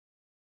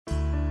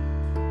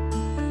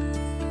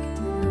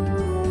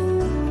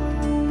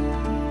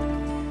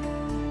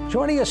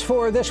Joining us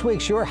for this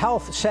week's Your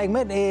Health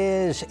segment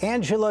is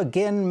Angela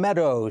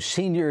Ginn-Meadow,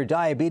 Senior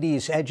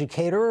Diabetes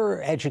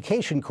Educator,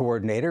 Education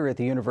Coordinator at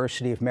the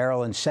University of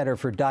Maryland Center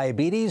for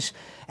Diabetes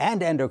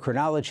and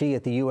Endocrinology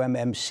at the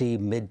UMMC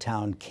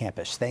Midtown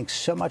Campus. Thanks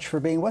so much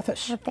for being with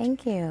us. Well,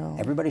 thank you.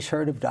 Everybody's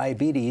heard of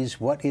diabetes.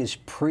 What is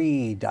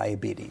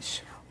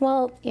pre-diabetes?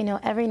 Well, you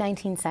know, every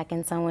 19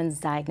 seconds someone's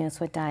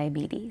diagnosed with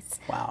diabetes.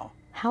 Wow.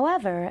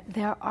 However,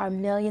 there are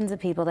millions of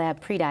people that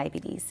have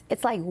prediabetes.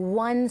 It's like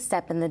one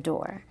step in the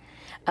door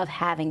of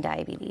having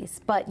diabetes,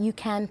 but you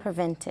can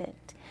prevent it.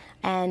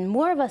 And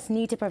more of us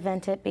need to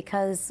prevent it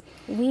because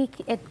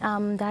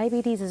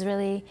diabetes is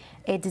really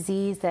a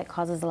disease that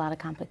causes a lot of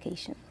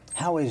complications.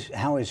 How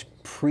is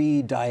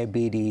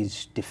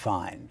pre-diabetes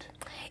defined?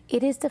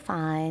 It is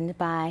defined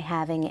by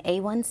having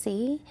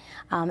A1C,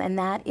 and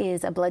that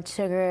is a blood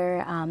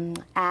sugar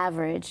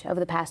average over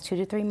the past 2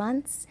 to 3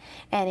 months,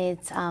 and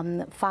it's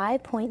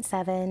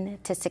 5.7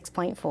 to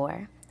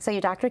 6.4. So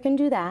your doctor can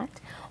do that,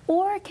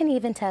 or can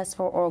even test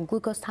for oral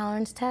glucose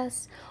tolerance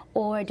tests,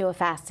 or do a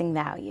fasting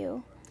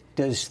value.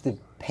 Does the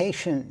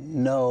patient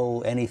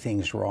know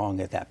anything's wrong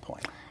at that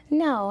point?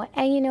 No,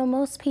 and you know,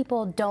 most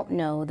people don't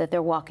know that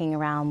they're walking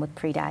around with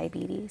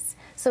prediabetes.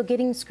 So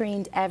getting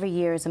screened every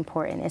year is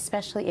important,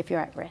 especially if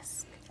you're at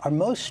risk. Are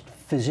most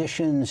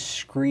physicians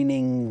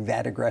screening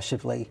that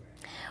aggressively?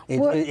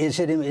 Is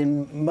it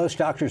in most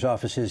doctors'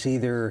 offices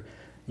either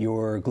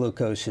your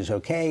glucose is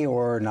okay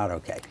or not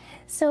okay?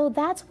 So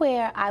that's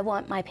where I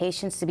want my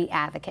patients to be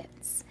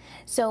advocates.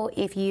 So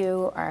if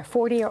you are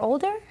 40 or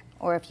older,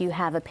 or if you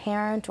have a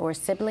parent or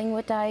sibling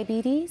with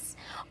diabetes,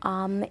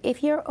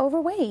 if you're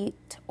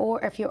overweight, or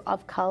if you're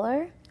of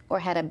color, or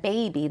had a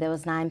baby that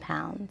was 9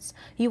 pounds,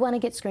 you want to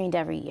get screened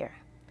every year.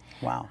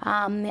 Wow.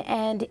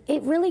 And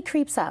it really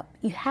creeps up.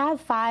 You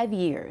have 5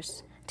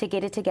 years to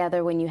get it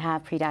together when you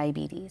have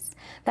prediabetes.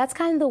 That's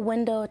kind of the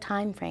window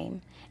time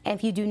frame. And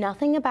if you do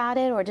nothing about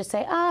it, or just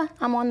say,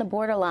 I'm on the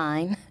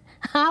borderline,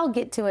 I'll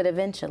get to it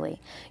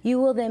eventually, you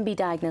will then be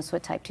diagnosed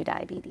with type 2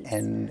 diabetes.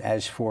 And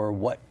as for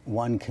what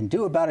one can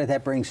do about it,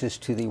 that brings us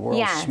to the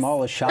world's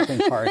smallest shopping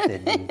cart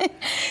that you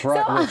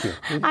brought with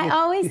you. I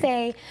always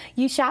say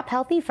you shop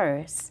healthy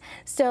first.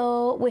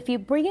 So if you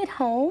bring it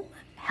home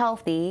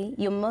healthy,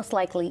 you'll most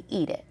likely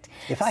eat it.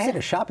 If I had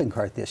a shopping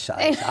cart this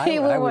size,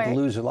 I would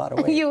lose a lot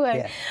of weight. You would.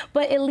 Yeah.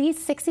 But at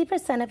least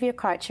 60% of your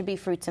cart should be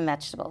fruits and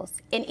vegetables.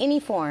 In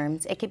any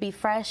forms. It could be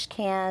fresh,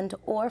 canned,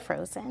 or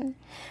frozen.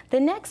 The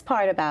next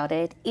part about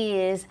it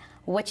is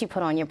what you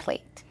put on your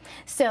plate.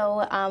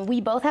 So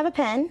we both have a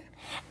pen,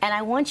 and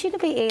I want you to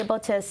be able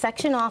to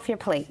section off your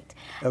plate.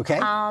 Okay,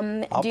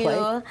 I'll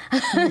play.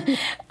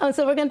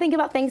 So we're going to think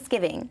about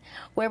Thanksgiving.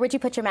 Where would you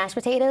put your mashed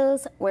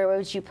potatoes? Where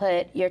would you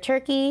put your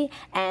turkey?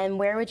 And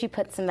where would you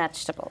put some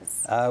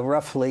vegetables?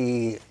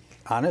 Roughly,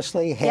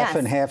 honestly, half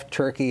and half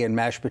turkey and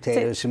mashed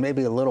potatoes, and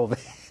maybe a little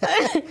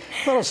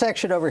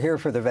section over here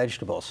for the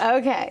vegetables.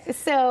 Okay,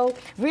 so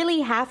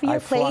really half of your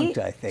plate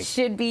I think.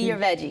 should be your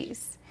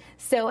veggies.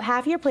 So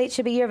half your plate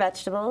should be your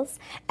vegetables,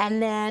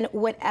 and then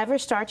whatever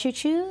starch you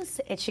choose,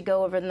 it should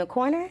go over in the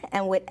corner,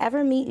 and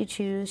whatever meat you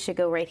choose should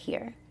go right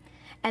here.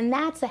 And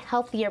that's a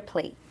healthier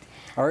plate.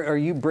 Are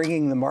you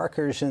bringing the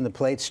markers and the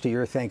plates to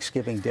your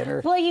Thanksgiving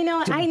dinner? Well, you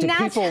know, do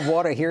people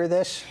want to hear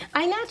this?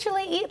 I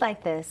naturally eat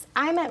like this.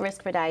 I'm at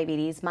risk for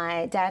diabetes.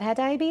 My dad had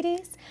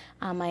diabetes,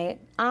 my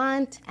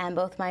aunt, and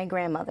both my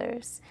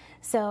grandmothers.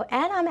 So,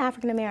 and I'm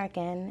African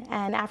American,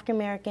 and African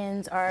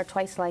Americans are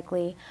twice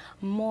likely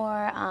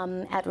more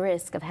at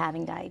risk of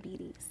having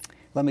diabetes.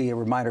 Let me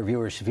remind our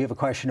viewers, if you have a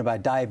question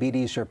about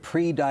diabetes or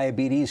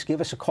pre-diabetes,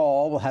 give us a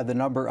call. We'll have the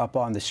number up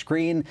on the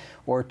screen,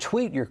 or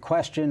tweet your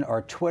question.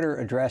 Our Twitter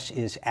address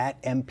is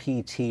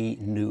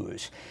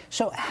 @MPTNews.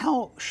 So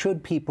how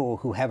should people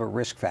who have a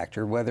risk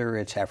factor, whether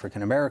it's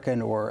African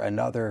American or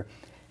another,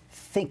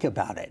 think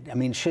about it? I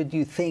mean, should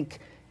you think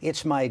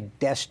it's my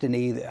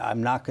destiny,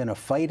 I'm not going to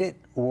fight it,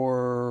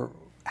 or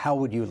how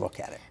would you look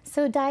at it?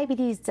 So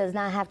diabetes does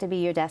not have to be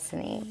your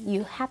destiny.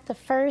 You have to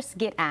first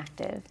get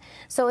active.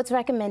 So it's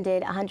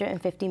recommended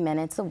 150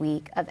 minutes a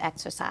week of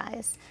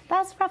exercise.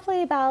 That's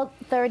roughly about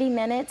 30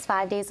 minutes,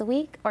 5 days a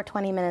week, or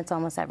 20 minutes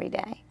almost every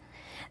day.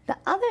 The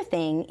other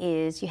thing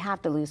is you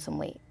have to lose some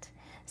weight.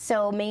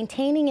 So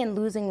maintaining and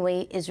losing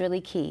weight is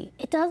really key.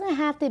 It doesn't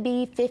have to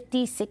be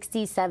 50,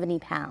 60, 70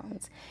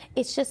 pounds.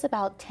 It's just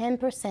about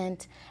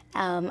 10%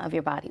 of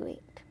your body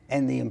weight.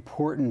 And the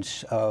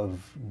importance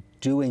of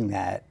doing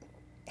that,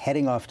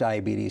 heading off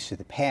diabetes to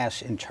the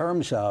past in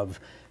terms of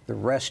the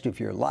rest of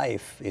your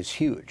life, is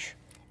huge.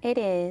 It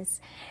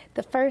is.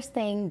 The first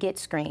thing, get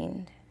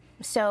screened.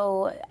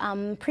 So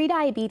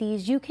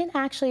pre-diabetes, you can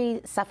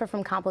actually suffer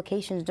from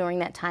complications during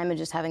that time of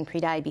just having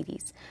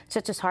pre-diabetes,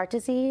 such as heart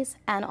disease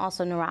and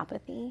also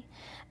neuropathy.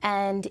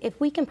 And if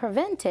we can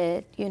prevent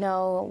it, you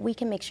know, we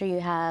can make sure you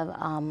have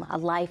a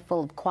life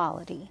full of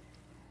quality.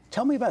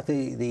 Tell me about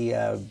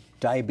the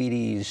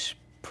diabetes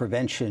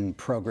prevention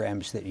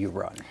programs that you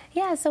run?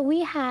 Yeah, so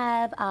we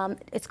have,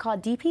 it's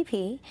called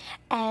DPP,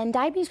 and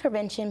Diabetes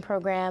Prevention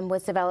Program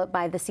was developed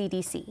by the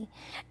CDC.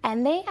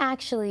 And they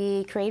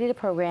actually created a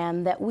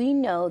program that we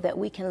know that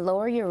we can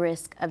lower your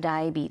risk of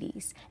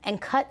diabetes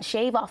and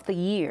shave off the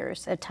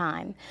years of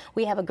time.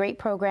 We have a great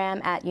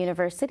program at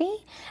university,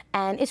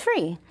 and it's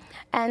free.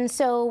 And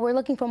so we're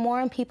looking for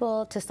more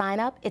people to sign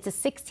up. It's a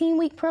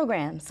 16-week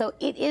program, so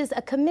it is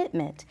a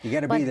commitment. You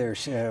got to be there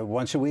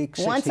once a week,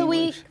 16 once a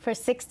week weeks? For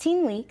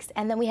 16 weeks,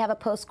 and then we have a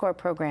post-core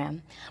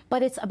program.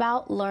 But it's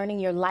about learning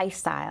your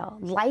lifestyle.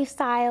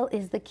 Lifestyle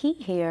is the key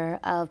here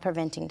of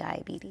preventing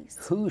diabetes.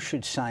 Who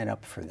should sign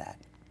up for that?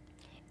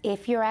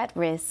 If you're at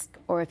risk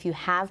or if you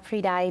have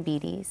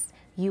prediabetes,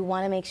 you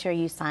want to make sure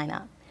you sign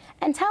up.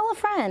 And tell a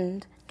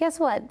friend. Guess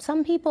what?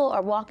 Some people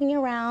are walking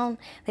around,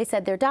 they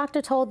said their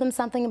doctor told them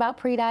something about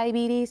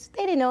prediabetes.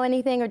 They didn't know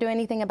anything or do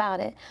anything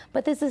about it.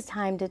 But this is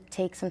time to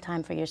take some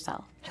time for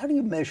yourself. How do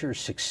you measure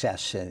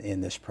success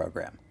in this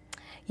program?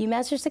 You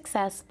measure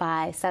success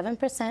by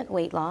 7%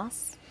 weight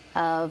loss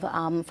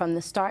from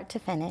the start to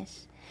finish.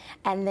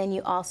 And then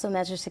you also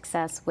measure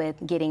success with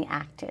getting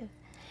active.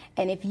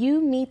 And if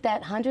you meet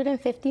that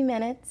 150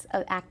 minutes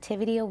of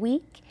activity a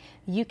week,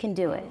 you can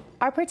do it.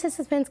 Our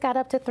participants got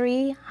up to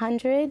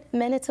 300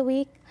 minutes a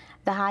week,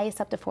 the highest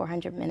up to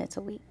 400 minutes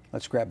a week.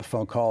 Let's grab a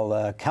phone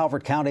call.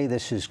 Calvert County,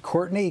 this is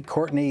Courtney.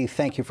 Courtney,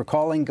 thank you for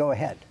calling. Go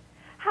ahead.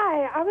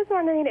 Hi, I was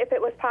wondering if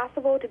it was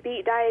possible to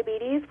beat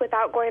diabetes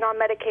without going on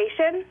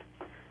medication.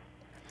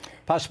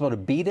 Possible to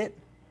beat it?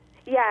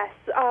 Yes,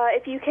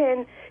 if you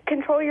can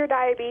control your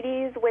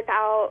diabetes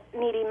without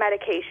needing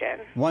medication.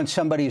 Once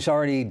somebody's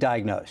already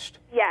diagnosed?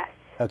 Yes.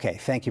 Okay,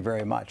 thank you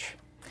very much.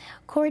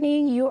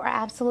 Courtney, you are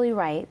absolutely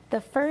right.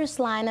 The first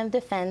line of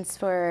defense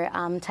for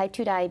type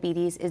 2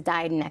 diabetes is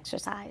diet and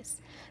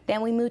exercise.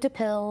 Then we move to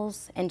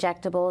pills,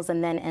 injectables,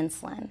 and then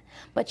insulin.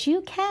 But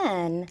you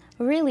can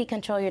really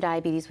control your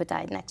diabetes with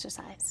diet and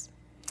exercise.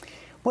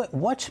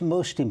 What's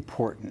most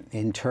important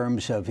in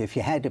terms of if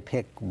you had to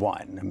pick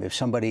one? I mean, if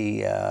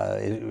somebody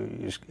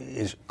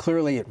is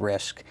clearly at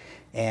risk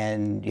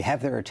and you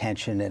have their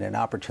attention and an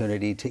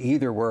opportunity to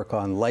either work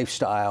on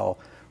lifestyle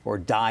or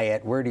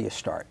diet, where do you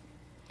start?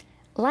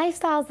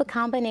 Lifestyle is the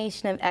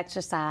combination of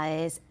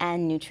exercise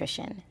and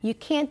nutrition. You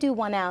can't do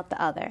one without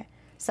the other.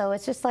 So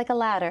it's just like a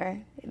ladder.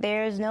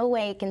 There's no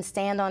way it can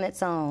stand on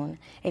its own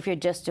if you're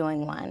just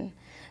doing one.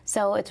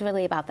 So it's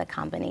really about the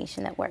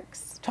combination that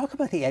works. Talk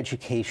about the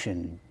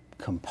education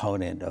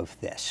component of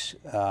this.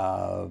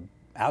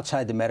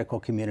 Outside the medical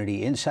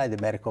community, inside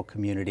the medical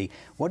community,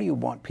 what do you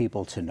want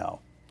people to know?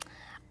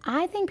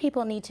 I think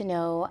people need to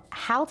know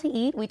how to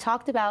eat. We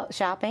talked about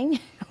shopping.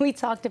 We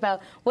talked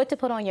about what to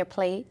put on your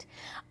plate.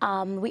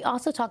 We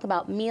also talked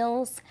about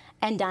meals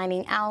and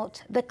dining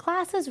out. The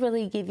classes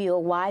really give you a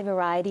wide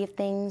variety of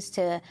things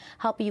to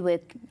help you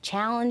with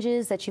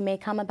challenges that you may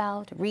come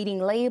about, reading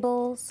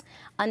labels,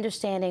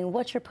 understanding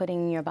what you're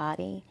putting in your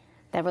body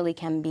that really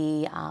can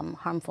be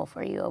harmful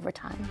for you over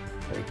time.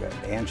 Very good.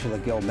 Angela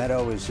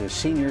Ginn-Meadow is a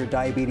Senior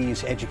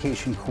Diabetes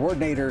Education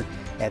Coordinator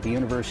at the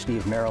University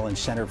of Maryland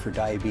Center for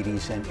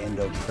Diabetes and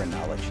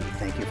Endocrinology.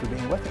 Thank you for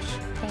being with us.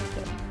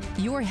 Thank you.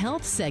 Your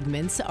health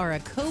segments are a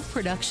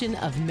co-production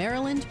of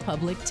Maryland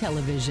Public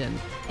Television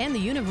and the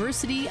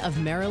University of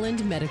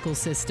Maryland Medical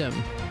System.